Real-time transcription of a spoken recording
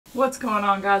What's going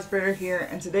on, guys? Britta here,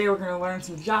 and today we're going to learn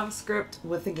some JavaScript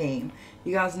with a game.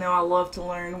 You guys know I love to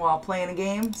learn while playing a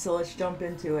game, so let's jump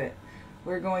into it.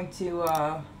 We're going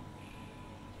to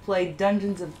play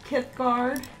Dungeons of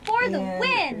Kithgard. For the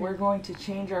win! We're going to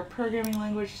change our programming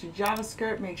language to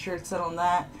JavaScript, make sure it's set on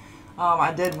that.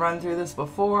 I did run through this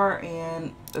before,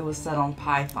 and it was set on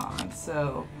Python,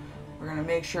 so we're going to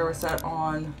make sure we're set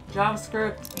on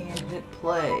JavaScript and hit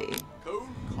play.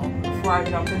 Before I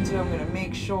jump into it, I'm going to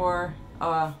make sure,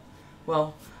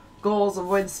 goals: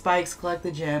 avoid the spikes, collect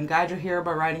the gem, guide your hero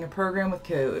by writing a program with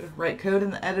code. Write code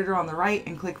in the editor on the right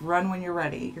and click run when you're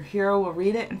ready. Your hero will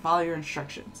read it and follow your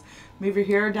instructions. Move your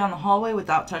hero down the hallway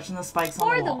without touching the spikes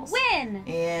on the walls. For the win!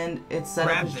 And it's set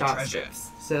up as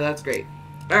JavaScript, so that's great.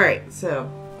 Alright,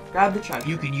 so grab the treasure.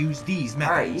 You can use these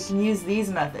methods. Alright, you can use these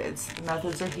methods. The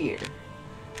methods are here.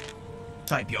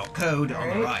 Type your code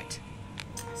on the right.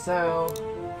 So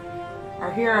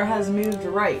our hero has moved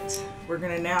right. We're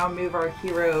going to now move our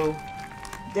hero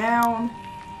down,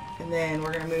 and then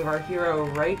we're going to move our hero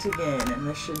right again, and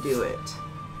this should do it.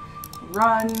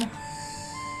 Run.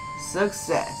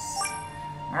 Success.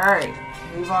 Alright,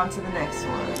 move on to the next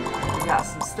one. We got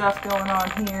some stuff going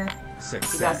on here.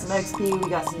 Success. We got some XP, we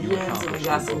got some gems, and we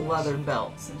got some leather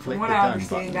belts. And from what I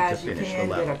understand, guys, you can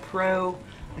get a pro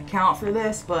account for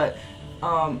this, but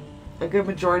a good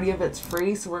majority of it's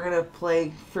free, so we're going to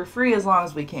play for free as long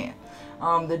as we can.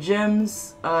 The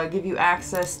gems give you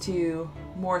access to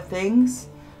more things.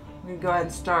 We're going to go ahead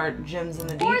and start gems in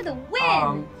the deep. For the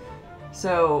win!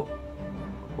 So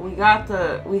we had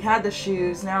the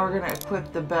shoes, now we're going to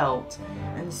equip the belt.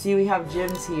 And see, we have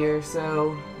gems here,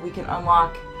 so we can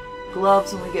unlock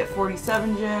gloves when we get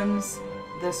 47 gems,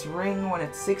 this ring when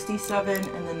it's 67,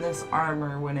 and then this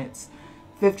armor when it's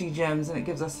 50 gems, and it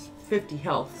gives us 50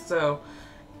 health. So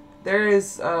there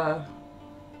is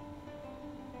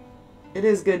it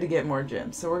is good to get more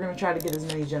gems, so we're going to try to get as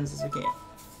many gems as we can.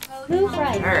 Move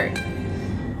right. Alright,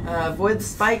 avoid the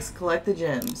spikes, collect the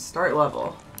gems, start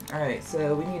level. Alright,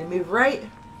 so we need to move right.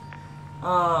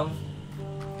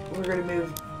 We're going to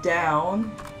move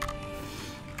down,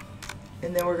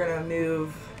 and then we're going to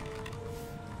move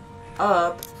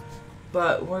up,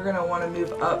 but we're going to want to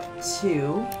move up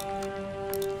 2,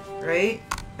 right?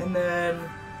 And then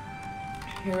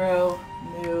hero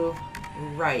move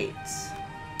right.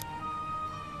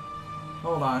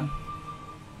 Hold on.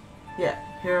 Yeah,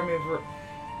 hero move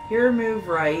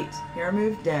right, hero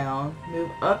move down,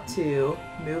 move up 2,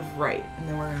 move right, and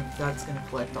then that's gonna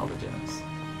collect all the gems.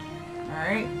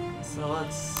 Alright, so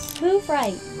let's move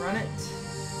right. Run it.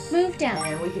 Move down.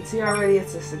 And we can see already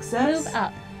it's a success. Move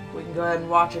up. We can go ahead and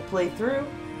watch it play through.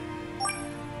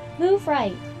 Move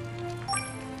right.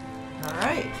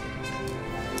 Alright.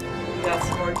 We got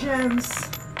some more gems.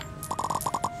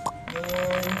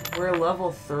 And we're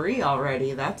level 3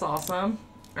 already. That's awesome.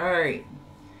 Alright.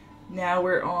 Now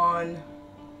we're on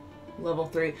level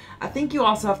 3. I think you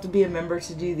also have to be a member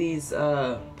to do these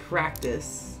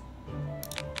practice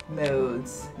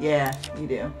modes. Yeah, you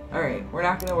do. Alright, we're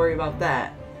not going to worry about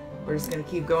that. We're just going to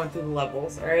keep going through the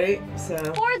levels. Alright, so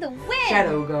For the win!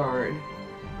 Shadow Guard.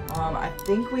 I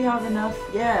think we have enough.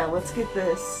 Yeah, let's get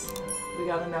this. We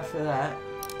got enough for that.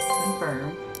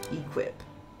 Confirm. Equip.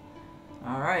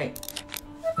 Alright.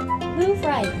 Move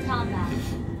right. Combat.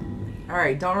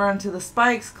 Alright, don't run into the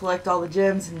spikes, collect all the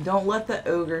gems, and don't let the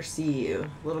ogre see you.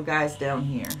 Little guy's down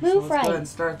here. Move so let's right. go ahead and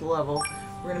start the level.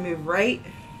 We're going to move right.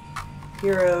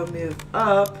 Hero move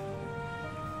up.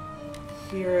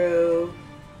 Hero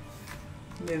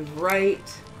move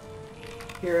right.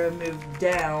 Hero move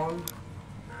down.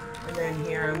 And then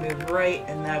hero move right,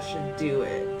 and that should do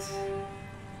it.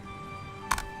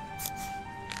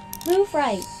 Move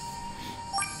right.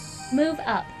 Move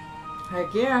up.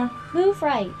 Heck yeah. Move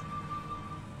right.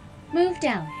 Move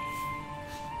down.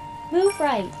 Move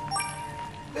right.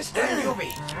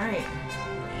 Alright.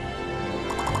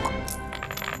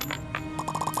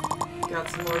 Got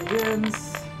some more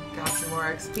gems. Got some more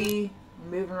XP.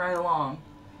 We're moving right along.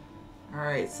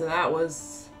 Alright, so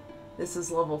this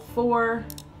is level 4.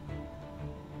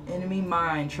 Enemy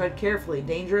mine. Tread carefully.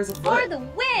 Danger is afoot. For the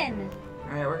win!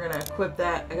 Alright, we're gonna equip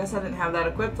that. I guess I didn't have that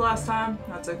equipped last time.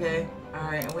 That's okay.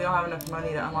 Alright, and we don't have enough money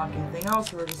to unlock anything else,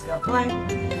 so we're just gonna play.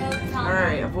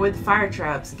 Alright, avoid the fire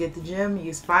traps. Get the gem.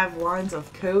 Use 5 lines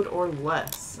of code or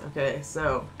less. Okay,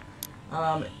 so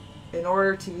in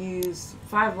order to use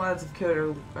 5 lines of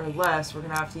code or less, we're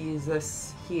gonna have to use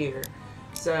this here.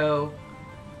 So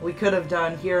we could have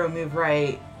done hero move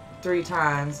right 3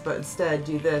 times, but instead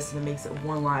do this, and it makes it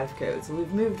 1 line of code. So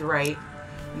we've moved right.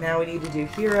 Now we need to do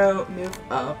hero move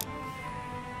up,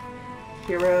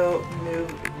 hero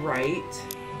move right,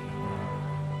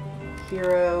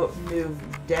 hero move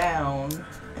down,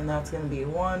 and that's going to be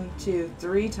 1, 2,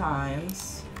 3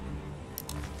 times.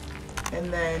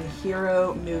 And then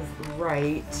hero move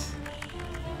right,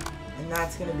 and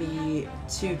that's going to be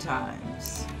 2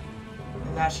 times.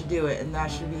 And that should do it, and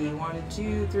that should be 1,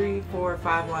 2, 3, 4,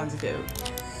 5 lines of code.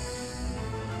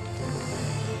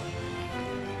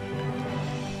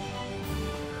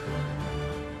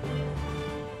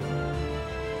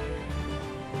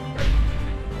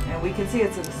 And we can see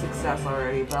it's a success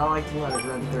already, but I like to let it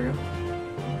run through.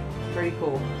 Pretty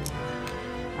cool.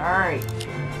 Alright.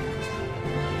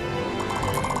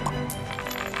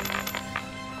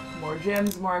 More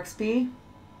gems, more XP.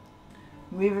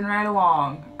 Moving right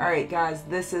along. Alright guys,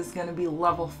 this is going to be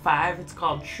level 5. It's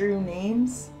called True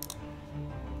Names.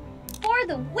 For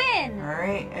the win!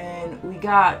 Alright, and we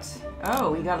got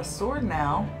a sword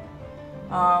now.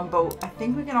 But I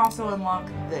think we can also unlock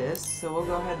this. So we'll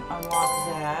go ahead and unlock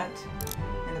that.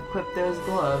 And equip those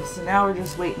gloves. So now we're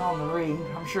just waiting on the ring.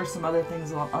 I'm sure some other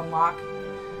things will unlock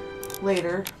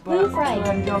later. But Move right. go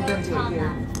ahead and jump into it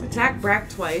here. Attack Brack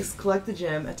twice, collect the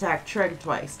gem, attack Treg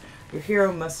twice. Your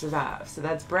hero must survive. So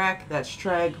that's Brack, that's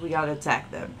Treg, we gotta attack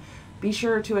them. Be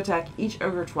sure to attack each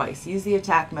ogre twice. Use the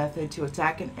attack method to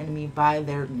attack an enemy by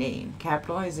their name.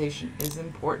 Capitalization is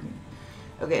important.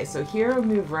 Okay, so hero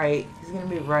move right, he's gonna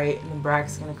move right, and then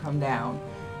Brack's gonna come down.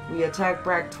 We attack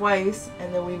Brack twice,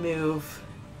 and then we move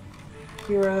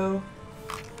hero,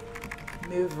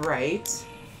 move right,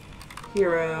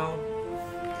 hero,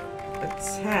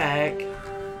 attack,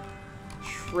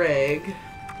 Treg,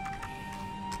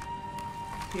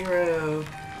 hero,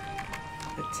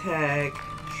 attack,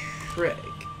 Treg.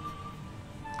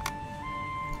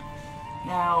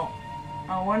 Now,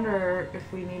 I wonder if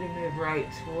we need to move right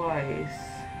twice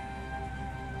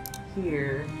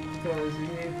here, because we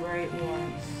move right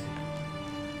once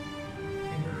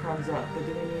and he comes up, but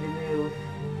do we need to move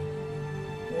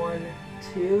 1,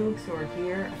 2, so we're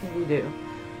here? I think we do.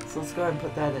 So let's go ahead and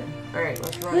put that in. Alright,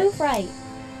 let's run Move it. right.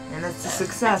 And it's a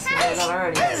success, we made that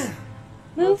already.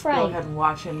 Move Let's right. go ahead and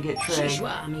watch him get Treg.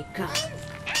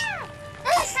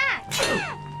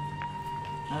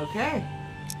 Okay.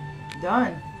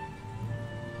 Done.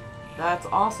 That's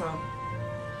awesome.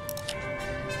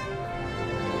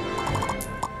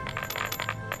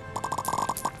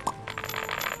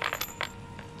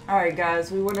 Alright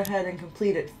guys, we went ahead and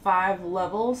completed 5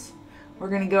 levels. We're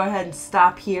going to go ahead and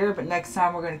stop here, but next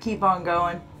time we're going to keep on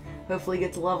going. Hopefully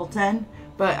get to level 10.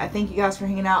 But I thank you guys for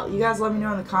hanging out. You guys let me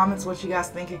know in the comments what you guys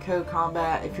think of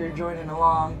codecombat. If you're joining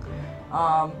along,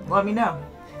 let me know.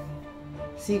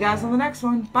 See you guys on the next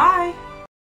one. Bye!